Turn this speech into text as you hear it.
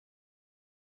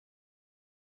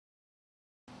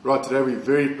Right, today we're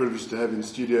very privileged to have in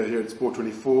studio here at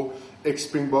Sport24,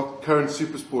 ex-Springbok, current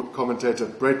Supersport commentator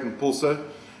Breyton Paulse,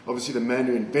 obviously the man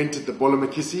who invented the bola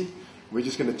makisi. We're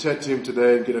just going to chat to him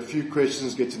today and get a few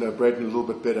questions, get to know Breyton a little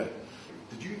bit better.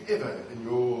 Did you ever in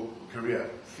your career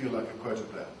feel like a quota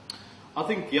player? I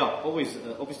think, yeah, always.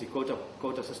 Obviously,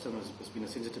 quota system has been a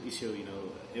sensitive issue,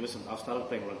 ever since I started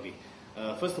playing rugby.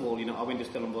 First of all, I went to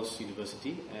Stellenbosch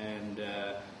University, and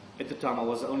at the time I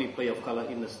was the only player of colour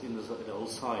in the whole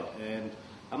side. And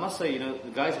I must say, the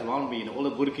guys around me, all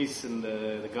the burkies and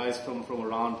the guys from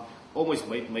around, always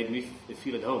made me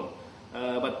feel at home.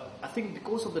 But I think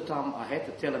because of the time I had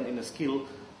the talent and the skill,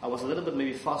 I was a little bit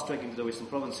maybe fast-tracked into the Western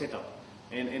Province setup.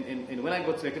 And when I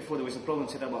got selected for the Western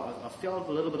Province setup, I felt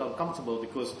a little bit uncomfortable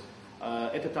because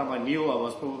at the time I knew I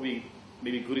was probably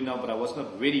maybe good enough, but I was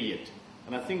not ready yet.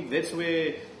 And I think that's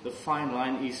where the fine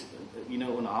line is,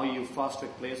 on how you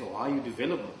fast-track players or how you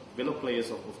develop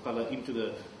players of colour into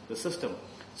the system.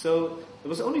 So it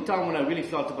was the only time when I really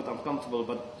felt a bit uncomfortable.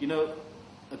 But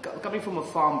coming from a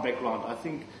farm background, I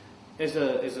think as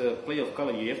a player of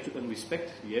colour, you have to earn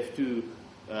respect. You have to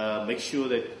make sure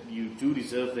that you do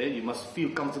deserve that. You must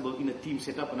feel comfortable in a team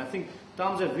setup. And I think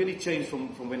times have really changed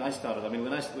from when I started. I mean,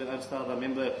 when I started, I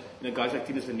remember guys like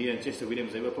Tinus Vernier and Chester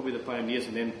Williams, they were probably the pioneers,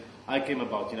 and then I came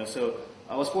about. So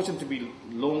I was fortunate to be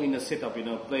long in the setup.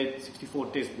 Played 64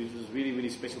 tests, which was really, really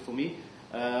special for me.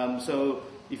 So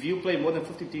if you play more than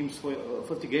 50 games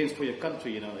for your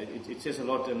country, it says a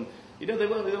lot. And there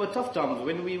were tough times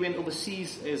when we went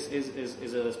overseas as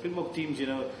a Springbok teams.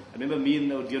 I remember me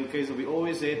and Dion Kaiser, we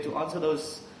always had to answer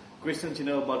those questions,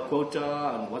 about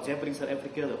quota and what's happening in South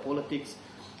Africa, the politics.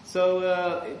 So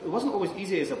it wasn't always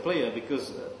easy as a player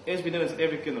because, as we know, as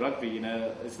African rugby,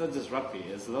 it's not just rugby.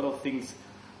 There's a lot of things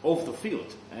off the field,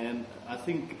 and I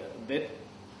think that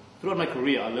throughout my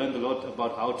career, I learned a lot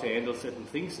about how to handle certain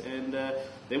things, and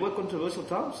there were controversial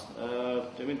times.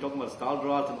 I mean, talking about style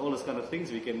draft and all those kind of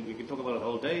things, we can talk about it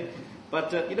all day.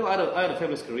 But I had a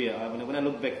fabulous career. I mean, when I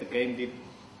look back, the game did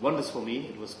wonders for me.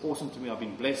 It was awesome to me. I've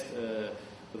been blessed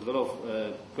with a lot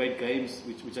of great games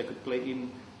which I could play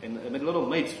in, and I made a lot of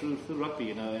mates through rugby.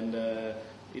 And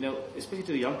especially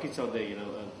to the young kids out there.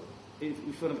 If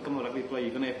you want to become a rugby player, you're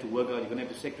going to have to work out. You're going to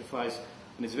have to sacrifice,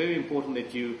 and it's very important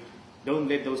that you don't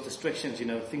let those distractions,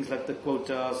 things like the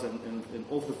quotas and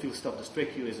off-the-field stuff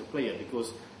distract you as a player,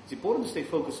 because it's important to stay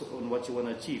focused on what you want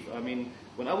to achieve. I mean,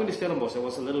 when I went to Stellenbosch, I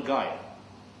was a little guy,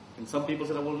 and some people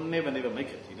said I will never make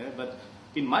it, but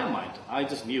in my mind, I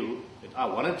just knew that I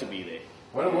wanted to be there.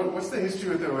 What's the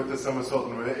history with the Summer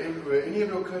Sultan? Were any of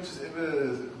your coaches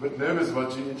ever a bit nervous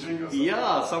about you injuring yourself?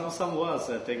 Yeah, some was,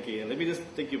 thank you. Let me just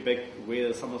take you back where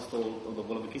the Summer Sultan of the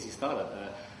bola makisi started.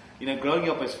 Growing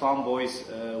up as farm boys,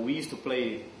 we used to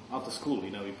play after school.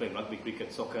 We played rugby,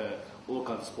 cricket, soccer, all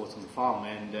kinds of sports on the farm.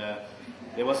 And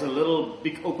there was a little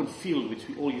big open field which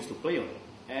we all used to play on.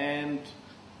 And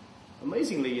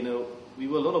amazingly, we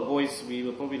were a lot of boys. We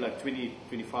were probably like 20,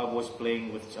 25 boys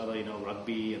playing with each other,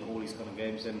 rugby and all these kind of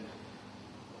games. And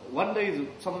one day,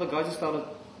 some of the guys just started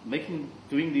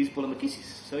doing these bola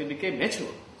makisis. So it became natural.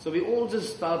 So we all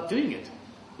just started doing it.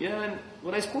 And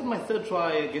when I scored my third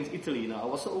try against Italy, I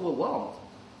was so overwhelmed.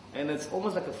 And it's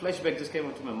almost like a flashback just came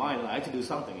into my mind, and I had to do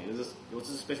something. It was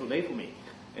just a special day for me.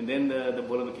 And then the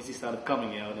bola makisi started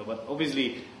coming, But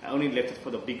obviously, I only left it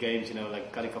for the big games,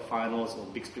 like Karika finals or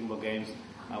big Springbok games.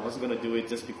 I wasn't going to do it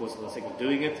just because for the sake of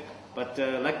doing it. But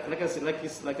like I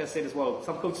said as well,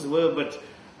 some coaches were a bit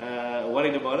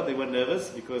worried about it. They were nervous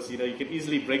because you can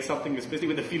easily break something, especially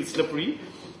when the field's slippery.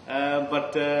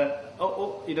 But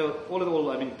all in all,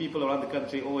 I mean, people around the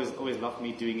country always love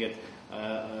me doing it.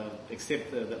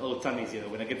 Except the old tunnies,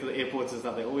 when I get to the airports and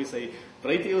stuff, they always say,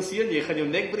 "Breyton, jy gaan jou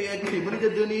nek breek, jy moenie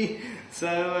dit doen nie." So,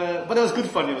 but it was good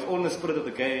fun. It was all in the spirit of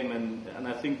the game, and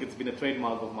I think it's been a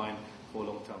trademark of mine for a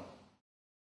long time.